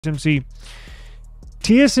TSMC.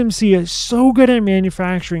 TSMC is so good at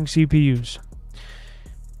manufacturing CPUs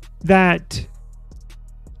that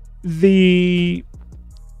the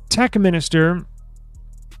tech minister,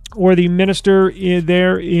 or the minister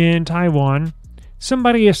there in Taiwan,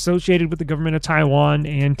 somebody associated with the government of Taiwan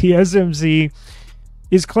and TSMC,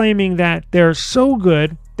 is claiming that they're so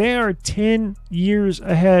good, they are 10 years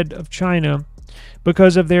ahead of China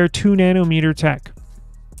because of their 2 nanometer tech.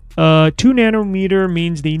 2 nanometer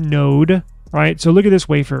means the node, right? So look at this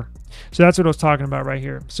wafer. So that's what I was talking about right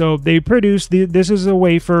here. So they produce, this is a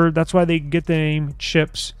wafer, that's why they get the name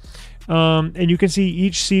chips. And you can see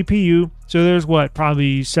each CPU, so there's what,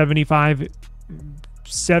 probably 70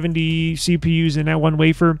 CPUs in that one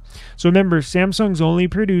wafer. So remember, Samsung's only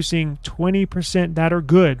producing 20% that are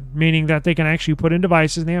good, meaning that they can actually put in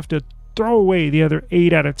devices and they have to throw away the other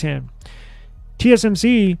 8 out of 10.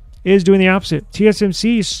 TSMC is doing the opposite.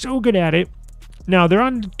 TSMC is so good at it. Now, they're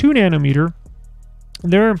on 2 nanometer.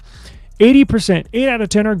 They're 80%, 8 out of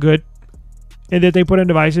 10 are good, and that they put in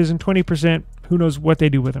devices, and 20%, who knows what they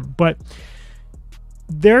do with them. But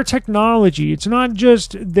their technology, it's not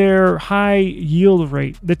just their high yield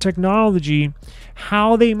rate. The technology,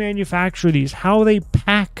 how they manufacture these, how they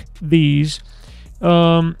pack these,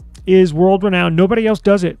 is world renowned. Nobody else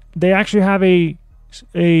does it. They actually have a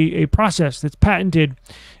process that's patented,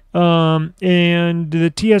 and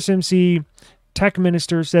the TSMC tech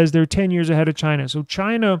minister says they're 10 years ahead of China. So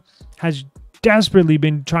China has desperately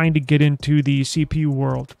been trying to get into the CPU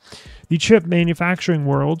world, the chip manufacturing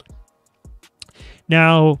world.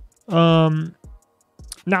 Now, not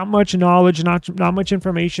much knowledge, not much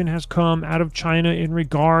information has come out of China in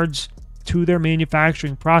regards to their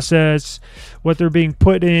manufacturing process, what they're being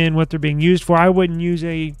put in, what they're being used for. I wouldn't use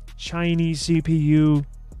a Chinese CPU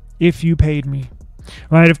if you paid me,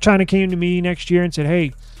 right? If China came to me next year and said,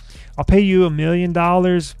 hey, I'll pay you $1 million,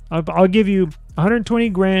 I'll give you 120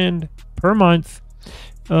 grand per month,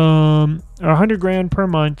 or 100 grand per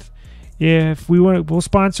month. If we want, we'll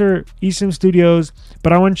sponsor eSIM Studios,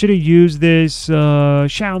 but I want you to use this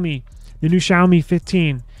Xiaomi, the new Xiaomi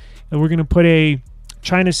 15, and we're going to put a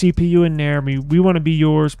China CPU in there. We want to be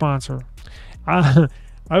your sponsor. I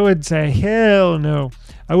would say, hell no.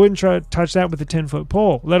 I wouldn't try to touch that with a 10-foot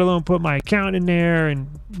pole, let alone put my account in there and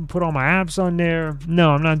put all my apps on there.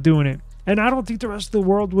 No, I'm not doing it. And I don't think the rest of the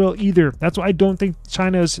world will either. That's why I don't think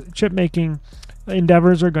China's chip-making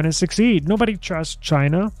endeavors are going to succeed. Nobody trusts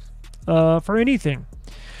China for anything.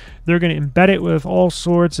 They're going to embed it with all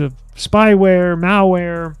sorts of spyware,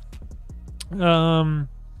 malware,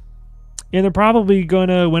 and they're probably going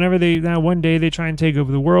to, whenever one day they try and take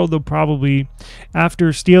over the world, they'll probably,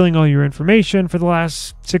 after stealing all your information for the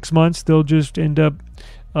last 6 months, they'll just end up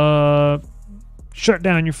shut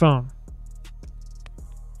down your phone.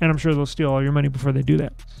 And I'm sure they'll steal all your money before they do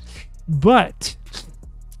that. But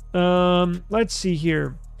let's see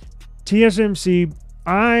here. TSMC,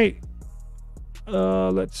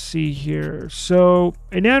 let's see here. So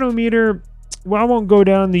a nanometer, well, I won't go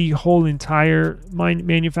down the whole entire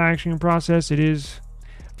manufacturing process. It is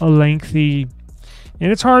a lengthy,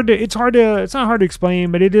 and it's not hard to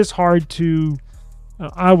explain, but it is hard to,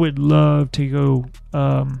 I would love to go,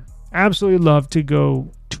 absolutely love to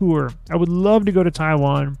go tour. I would love to go to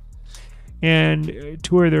Taiwan and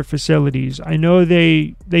tour their facilities. I know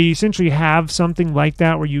they essentially have something like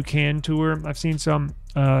that where you can tour. I've seen some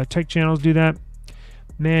tech channels do that.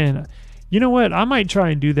 Man, you know what? I might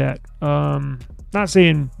try and do that. Not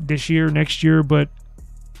saying this year, next year, but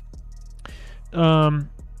I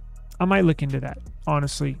might look into that,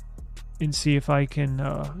 honestly, and see if I can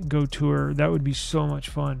go tour. That would be so much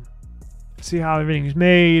fun. See how everything's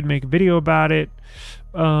made, make a video about it.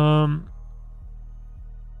 And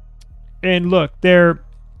look, their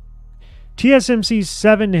TSMC's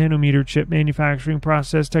 7 nanometer chip manufacturing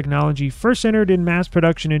process technology first entered in mass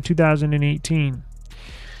production in 2018.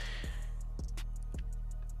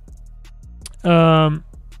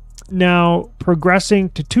 Now, progressing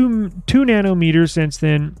to 2 nanometers since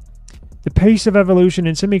then, the pace of evolution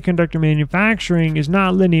in semiconductor manufacturing is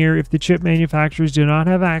not linear if the chip manufacturers do not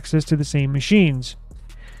have access to the same machines.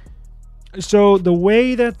 So the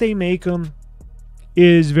way that they make them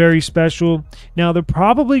is very special. Now, they're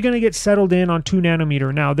probably going to get settled in on 2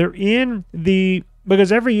 nanometer. Now, they're in the,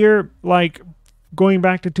 because every year, like going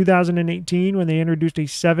back to 2018 when they introduced a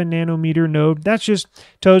 7 nanometer node, that just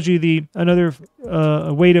tells you another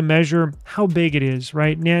way to measure how big it is,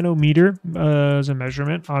 right? Nanometer is a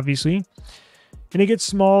measurement, obviously. And it gets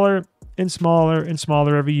smaller and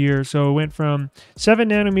smaller every year. So it went from 7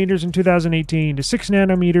 nanometers in 2018 to 6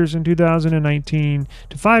 nanometers in 2019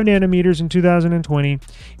 to 5 nanometers in 2020.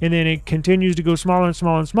 And then it continues to go smaller and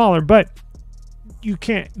smaller and smaller. But you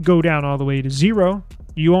can't go down all the way to 0.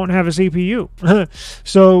 You won't have a CPU.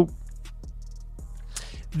 So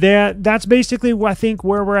that's basically, I think,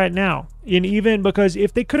 where we're at now. And even because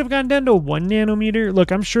if they could have gotten down to 1 nanometer,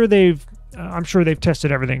 look, I'm sure they've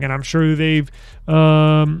tested everything, and I'm sure they've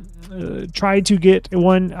tried to get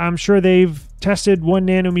one. I'm sure they've tested 1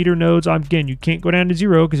 nanometer nodes. Again, you can't go down to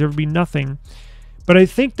 0 because there would be nothing. But I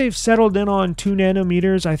think they've settled in on 2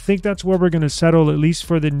 nanometers. I think that's where we're going to settle, at least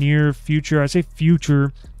for the near future. I say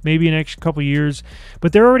future, maybe in the next couple years.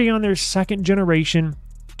 But they're already on their 2nd generation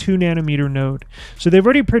 2 nanometer node. So they've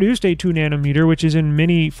already produced a 2 nanometer, which is in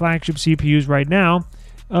many flagship CPUs right now.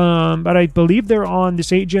 But I believe they're on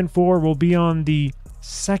this 8 Gen 4 will be on the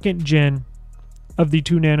 2nd gen of the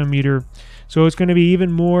 2 nanometer. So it's going to be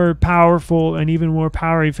even more powerful and even more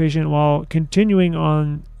power efficient while continuing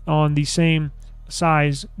on the same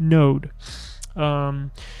size node.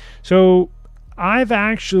 So I've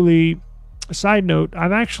actually, side note,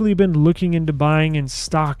 I've actually been looking into buying and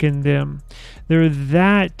stocking them. They're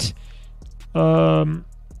that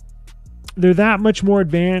much more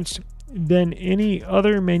advanced than any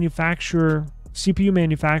other manufacturer, CPU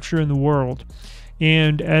manufacturer in the world.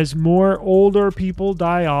 And as more older people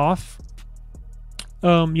die off,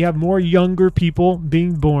 you have more younger people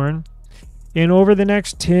being born. And over the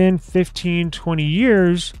next 10, 15, 20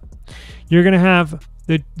 years, you're going to have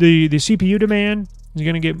the CPU demand is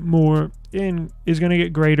going to get more and is going to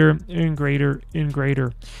get greater and greater and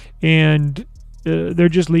greater. And they're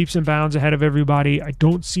just leaps and bounds ahead of everybody. I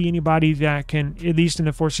don't see anybody that can, at least in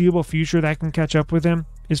the foreseeable future, that can catch up with them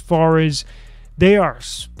as far as they are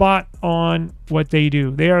spot on what they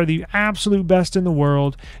do. They are the absolute best in the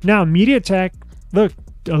world. Now, MediaTek,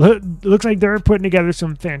 looks like they're putting together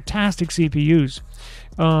some fantastic CPUs.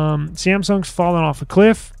 Samsung's fallen off a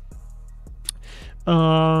cliff.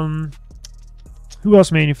 Who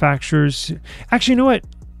else manufactures? Actually, you know what?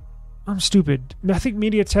 I'm stupid. I think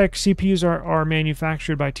MediaTek CPUs are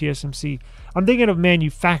manufactured by TSMC. I'm thinking of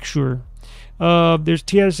manufacturer. There's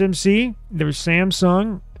TSMC, there's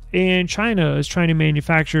Samsung, and China is trying to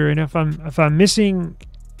manufacture. And if I'm missing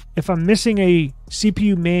a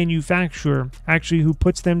CPU manufacturer actually who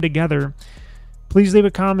puts them together, please leave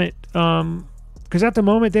a comment. Because at the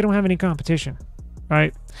moment they don't have any competition,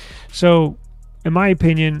 right? So, in my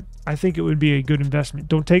opinion, I think it would be a good investment.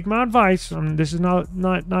 Don't take my advice. This is not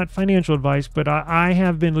financial advice, but I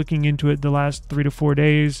have been looking into it the last 3 to 4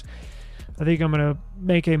 days. I think I'm going to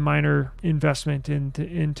make a minor investment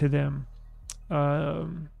into them.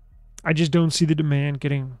 I just don't see the demand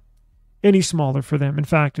getting any smaller for them. In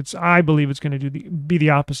fact, I believe it's going to be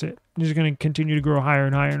the opposite. It's going to continue to grow higher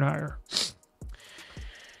and higher and higher.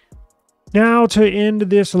 Now, to end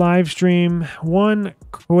this live stream, one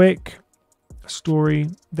quick story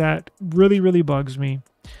that really bugs me.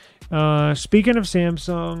 Speaking of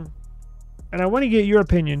Samsung, and I want to get your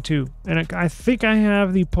opinion too, and I think I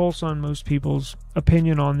have the pulse on most people's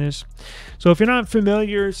opinion on this. So if you're not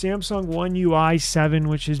familiar, Samsung One UI 7,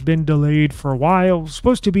 which has been delayed for a while, was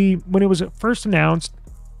supposed to be, when it was first announced,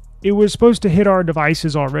 it was supposed to hit our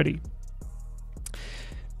devices already.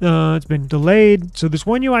 It's been delayed. So this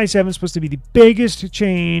One UI 7 is supposed to be the biggest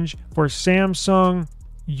change for Samsung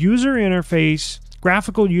user interface,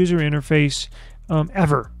 graphical user interface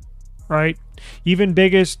ever, right? Even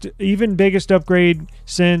biggest upgrade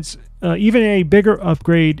since even a bigger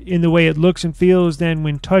upgrade in the way it looks and feels than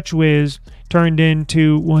when TouchWiz turned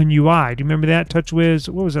into One UI. Do you remember that? TouchWiz,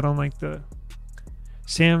 what was it on, like the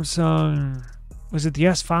Samsung, was it the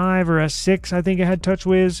S5 or S6? I think it had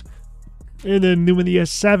TouchWiz. And then when the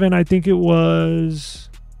S7, I think it was,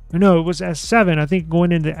 no, it was S7. I think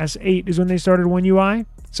going into S8 is when they started One UI.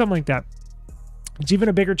 Something like that. It's even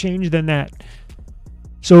a bigger change than that.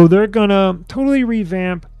 So they're going to totally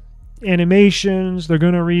revamp animations. They're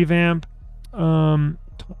going to revamp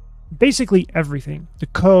basically everything. The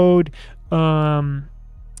code, apps,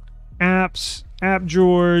 app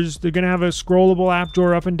drawers. They're going to have a scrollable app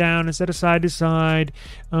drawer up and down instead of side to side.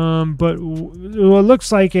 But it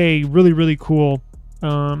looks like a really cool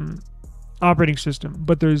operating system.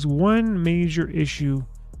 But there's one major issue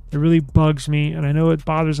that really bugs me, and I know it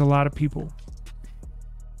bothers a lot of people.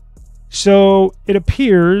 So it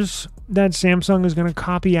appears that Samsung is going to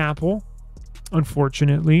copy Apple,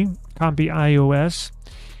 unfortunately, copy iOS,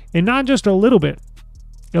 and not just a little bit.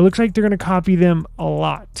 It looks like they're going to copy them a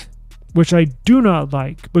lot, which I do not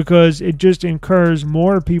like, because it just encourages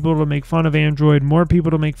more people to make fun of Android, more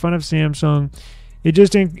people to make fun of Samsung, It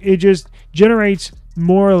just generates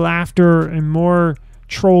more laughter and more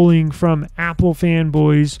trolling from Apple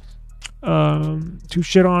fanboys to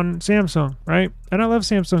shit on Samsung, right? And I love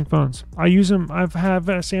Samsung phones. I use them. I've have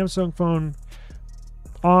a Samsung phone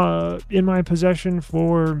in my possession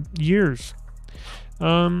for years.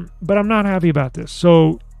 But I'm not happy about this.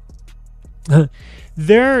 So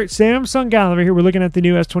their Samsung Gallery, here we're looking at the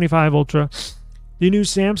new S23 Ultra, the new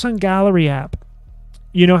Samsung Gallery app.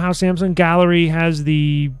 You know how Samsung Gallery has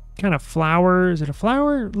the kind of flower, is it a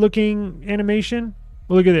flower looking animation?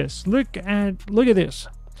 Well, look at this. Look at this.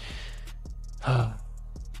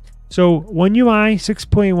 So One UI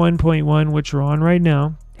 6.1.1, which we're on right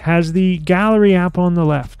now, has the Gallery app on the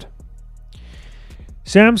left.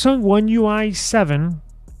 Samsung One UI 7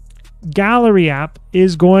 Gallery app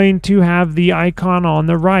is going to have the icon on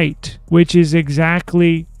the right, which is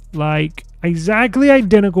exactly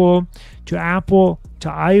identical to Apple to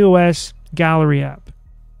iOS Gallery app.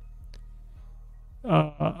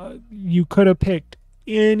 You could have picked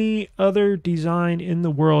any other design in the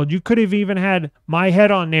world. You could have even had my head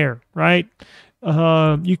on there, right?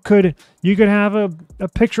 You could have a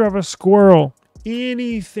picture of a squirrel.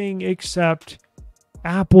 Anything except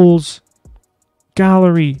Apple's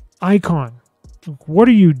Gallery icon. What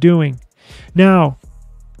are you doing? Now,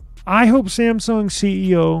 I hope Samsung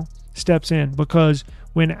CEO steps in, because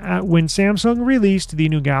when Samsung released the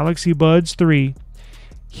new Galaxy Buds 3,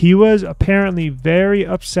 he was apparently very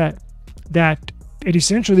upset that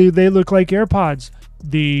essentially they look like AirPods.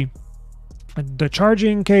 The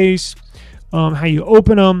charging case, how you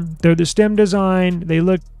open them, they're the stem design. They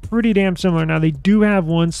look pretty damn similar. Now they do have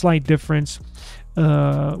one slight difference,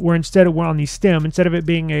 where instead of on the stem, instead of it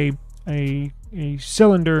being a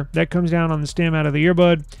cylinder that comes down on the stem out of the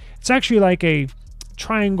earbud, it's actually like a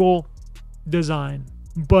triangle design.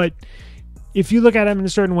 But if you look at them in a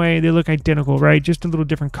certain way, they look identical, right? Just a little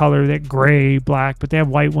different color, that gray, black, but they have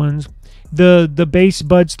white ones. The base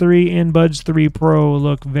Buds 3 and Buds 3 Pro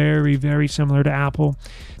look very, very similar to Apple.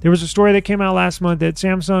 There was a story that came out last month that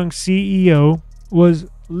Samsung CEO was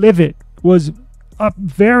livid, was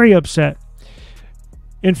very upset.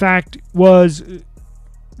 In fact, was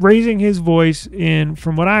raising his voice and,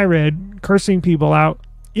 from what I read, cursing people out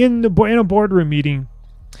in a boardroom meeting.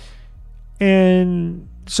 And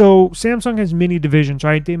so Samsung has many divisions,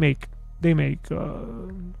 right? They make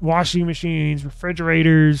washing machines,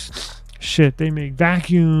 refrigerators, shit. They make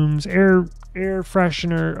vacuums, air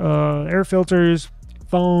freshener, air filters,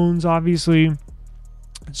 phones, obviously.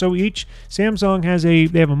 So each Samsung has they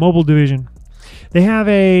have a mobile division. They have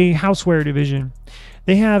a houseware division.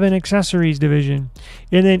 They have an accessories division.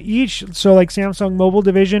 And then so like Samsung mobile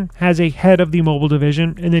division has a head of the mobile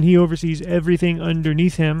division, and then he oversees everything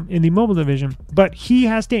underneath him in the mobile division. But he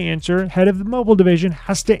has to answer, head of the mobile division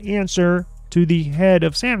has to answer to the head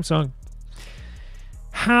of Samsung.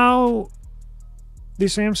 How the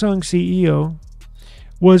Samsung CEO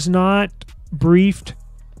was not briefed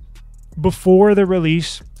before the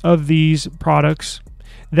release of these products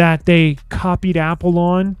that they copied Apple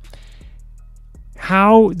on,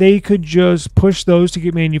 how they could just push those to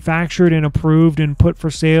get manufactured and approved and put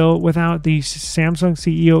for sale without the Samsung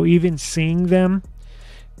CEO even seeing them,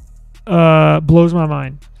 blows my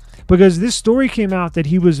mind. Because this story came out that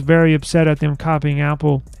he was very upset at them copying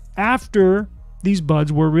Apple after these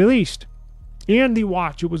buds were released. And the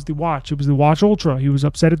watch, it was the Watch Ultra. He was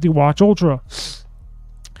upset at the Watch Ultra.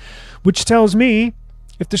 Which tells me,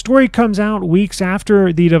 if the story comes out weeks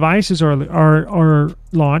after the devices are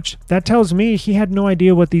launched, that tells me he had no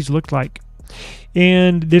idea what these looked like.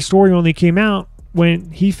 And this story only came out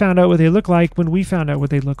when he found out what they look like, when we found out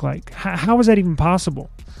what they look like. How is that even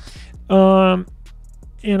possible? And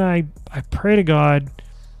I pray to God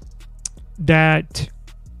that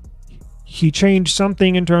he changed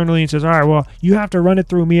something internally and says, all right, well, you have to run it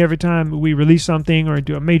through me every time we release something or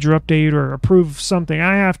do a major update or approve something.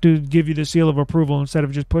 I have to give you the seal of approval instead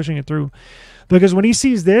of just pushing it through. Because when he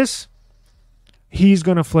sees this, he's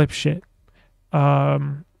going to flip shit. I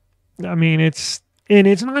mean, it's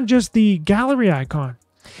not just the gallery icon.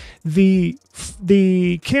 The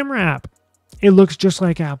camera app, it looks just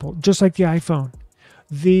like Apple, just like the iPhone.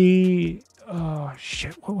 Oh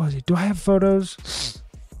shit, what was it? Do I have photos?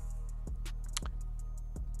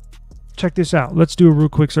 Check this out. Let's do a real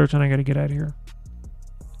quick search, and I got to get out of here.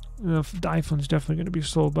 The iPhone's definitely going to be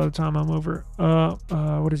sold by the time I'm over.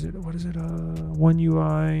 What is it? One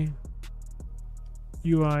UI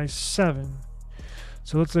 7.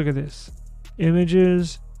 So let's look at this.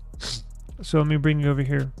 Images. So let me bring you over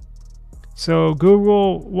here. So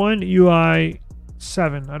Google One UI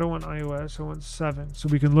 7. I don't want iOS. I want 7. So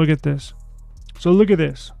we can look at this. So look at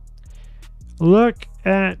this. Look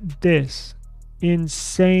at this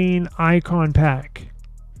insane icon pack.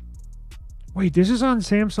 Wait, this is on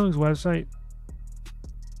Samsung's website?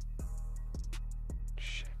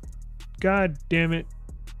 Shit. God damn it.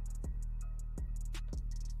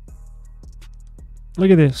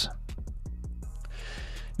 Look at this.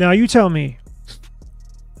 Now you tell me,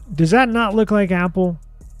 does that not look like Apple?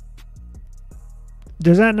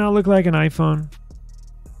 Does that not look like an iPhone?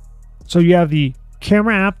 So you have the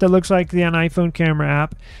camera app that looks like the iPhone camera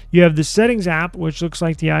app. You have the settings app, which looks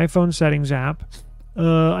like the iPhone settings app.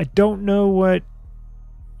 I don't know what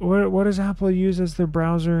does Apple use as their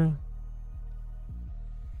browser?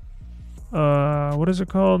 What is it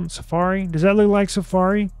called? Safari? Does that look like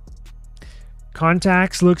Safari?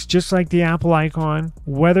 Contacts looks just like the Apple icon.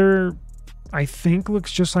 Weather, I think,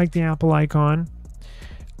 looks just like the Apple icon.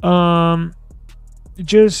 It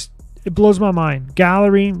blows my mind.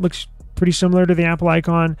 Gallery looks pretty similar to the Apple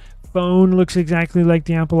icon. Phone looks exactly like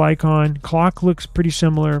the Apple icon. Clock looks pretty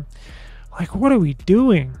similar. Like, what are we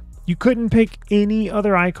doing? You couldn't pick any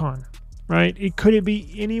other icon, right? It couldn't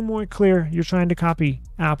be any more clear you're trying to copy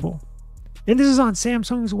Apple. And this is on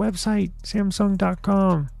Samsung's website,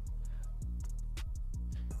 Samsung.com.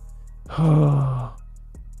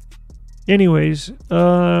 Anyways,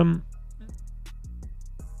 I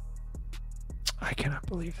cannot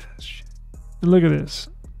believe this shit. Look at this.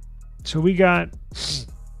 So we got,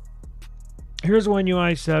 here's One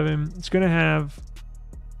UI 7. It's going to have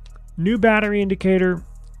new battery indicator,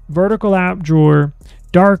 vertical app drawer,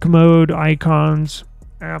 dark mode icons,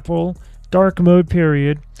 Apple, dark mode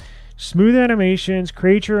period, smooth animations,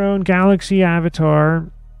 create your own Galaxy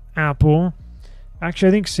avatar, Apple. Actually,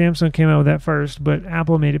 I think Samsung came out with that first, but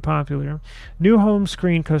Apple made it popular. New home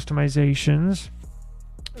screen customizations,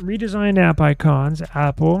 redesigned app icons,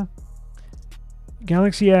 Apple.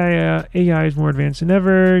 Galaxy AI is more advanced than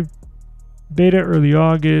ever. Beta early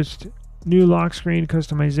August. New lock screen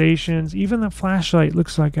customizations. Even the flashlight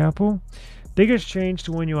looks like Apple. Biggest change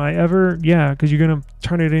to One UI ever. Yeah, because you're going to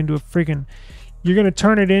turn it into you're going to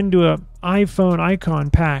turn it into a iPhone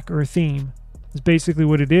icon pack or theme. It's basically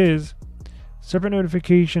what it is. Separate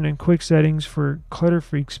notification and quick settings for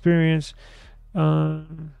clutter-free experience.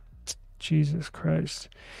 Jesus Christ.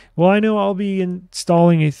 Well, I know I'll be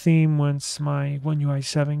installing a theme once my One UI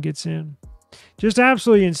 7 gets in. Just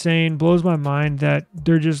absolutely insane. Blows my mind that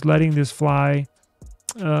they're just letting this fly.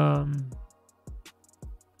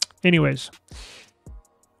 Anyways,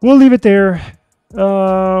 we'll leave it there.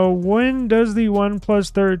 When does the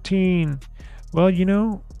OnePlus 13? Well, you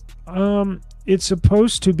know, it's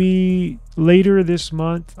supposed to be later this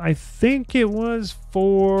month. I think it was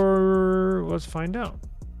for... Let's find out.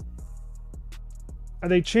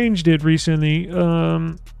 They changed it recently.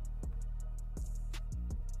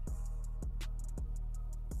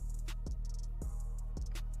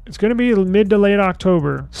 It's going to be mid to late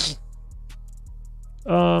October.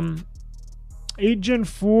 8 Gen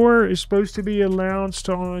 4 is supposed to be announced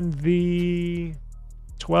on the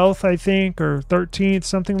 12th, I think, or 13th,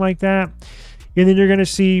 something like that. And then you're going to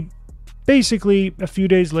see, basically, a few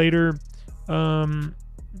days later,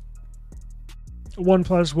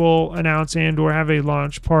 OnePlus will announce and or have a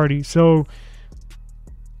launch party. So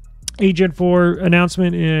 8 Gen 4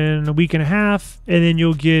 announcement in a week and a half, and then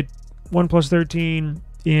you'll get OnePlus 13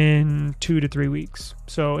 in 2 to 3 weeks.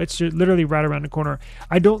 So it's just literally right around the corner.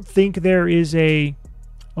 I don't think there is a,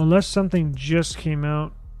 unless something just came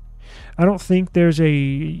out, I don't think there's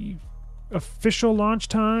a official launch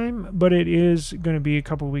time, but it is going to be a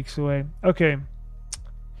couple weeks away. Okay,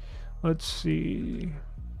 let's see.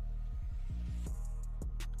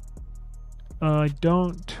 I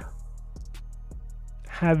don't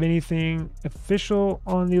have anything official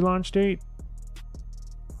on the launch date,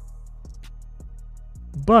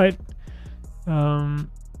 but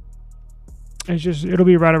it's just, it'll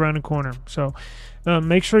be right around the corner. So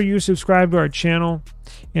make sure you subscribe to our channel,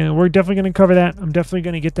 and we're definitely going to cover that. I'm definitely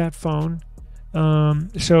going to get that phone.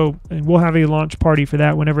 So and we'll have a launch party for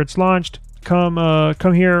that whenever it's launched. Come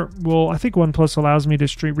here. Well, I think OnePlus allows me to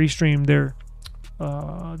restream their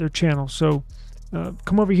channel. So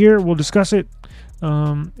come over here. We'll discuss it,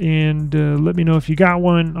 and let me know if you got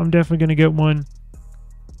one. I'm definitely going to get one.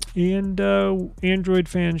 And Android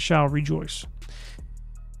fans shall rejoice.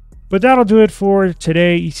 But that'll do it for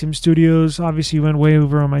today, eSIM Studios. Obviously went way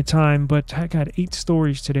over on my time, but I got 8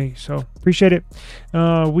 stories today, so appreciate it.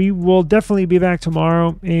 We will definitely be back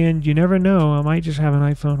tomorrow, and you never know, I might just have an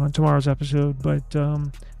iPhone on tomorrow's episode, but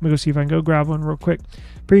I'm gonna go see if I can go grab one real quick.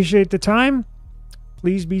 Appreciate the time.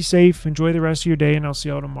 Please be safe, enjoy the rest of your day, and I'll see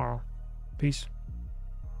y'all tomorrow. Peace.